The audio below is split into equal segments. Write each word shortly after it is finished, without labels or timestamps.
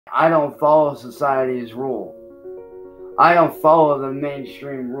I don't follow society's rule. I don't follow the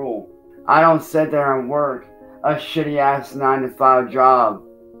mainstream rule. I don't sit there and work a shitty ass 9-to-5 job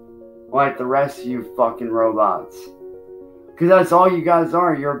like the rest of you fucking robots. Because that's all you guys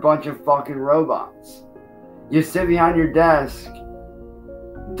are. You're a bunch of fucking robots. You sit behind your desk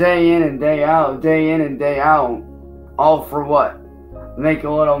day in and day out, all for what? Make a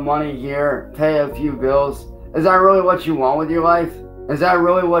little money here, pay a few bills. Is that really what you want with your life? Is that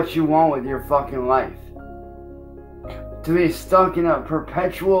really what you want with your fucking life? To be stuck in a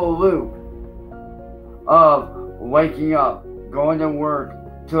perpetual loop of waking up, going to work,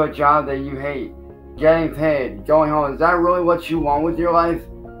 to a job that you hate, getting paid, going home. Is that really what you want with your life?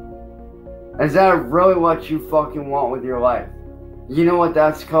 Is that really what you fucking want with your life? You know what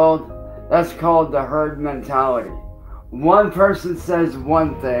that's called? That's called the herd mentality. One person says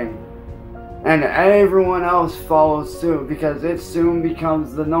one thing, and everyone else follows suit because it soon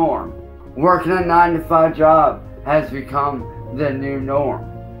becomes the norm. Working a 9-to-5 job has become the new norm.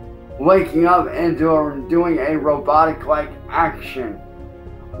 Waking up and doing a robotic-like action.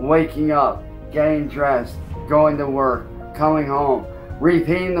 Waking up, getting dressed, going to work, coming home,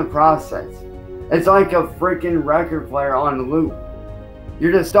 repeating the process. It's like a freaking record player on loop.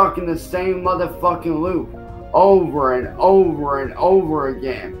 You're just stuck in the same motherfucking loop over and over and over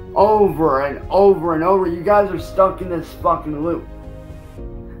again. Over and over and over. You guys are stuck in this fucking loop.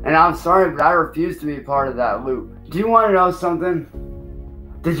 And I'm sorry, but I refuse to be part of that loop. Do you want to know something?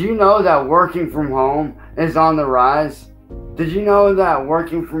 Did you know that working from home is on the rise? Did you know that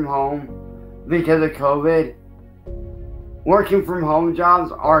working from home, because of COVID, working from home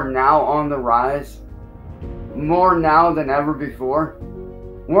jobs are now on the rise? More now than ever before.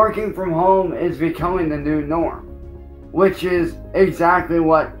 Working from home is becoming the new norm, which is exactly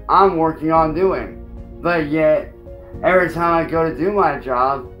what I'm working on doing. But yet, every time I go to do my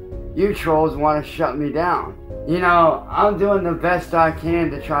job, you trolls want to shut me down. You know, I'm doing the best I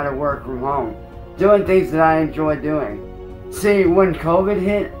can to try to work from home, doing things that I enjoy doing. See, when COVID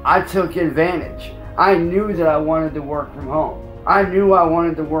hit, I took advantage. I knew that I wanted to work from home. I knew I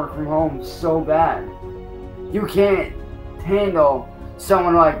wanted to work from home so bad. You can't handle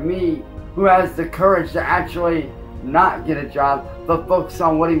someone like me who has the courage to actually not get a job but focus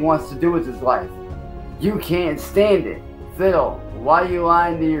on what he wants to do with his life. You can't stand it. Fiddle, why are you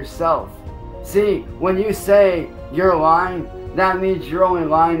lying to yourself? See, when you say you're lying, that means you're only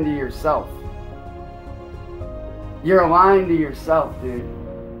lying to yourself. You're lying to yourself, dude.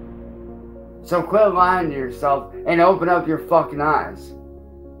 So quit lying to yourself and open up your fucking eyes.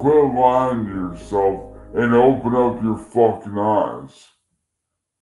 Quit lying to yourself and open up your fucking eyes.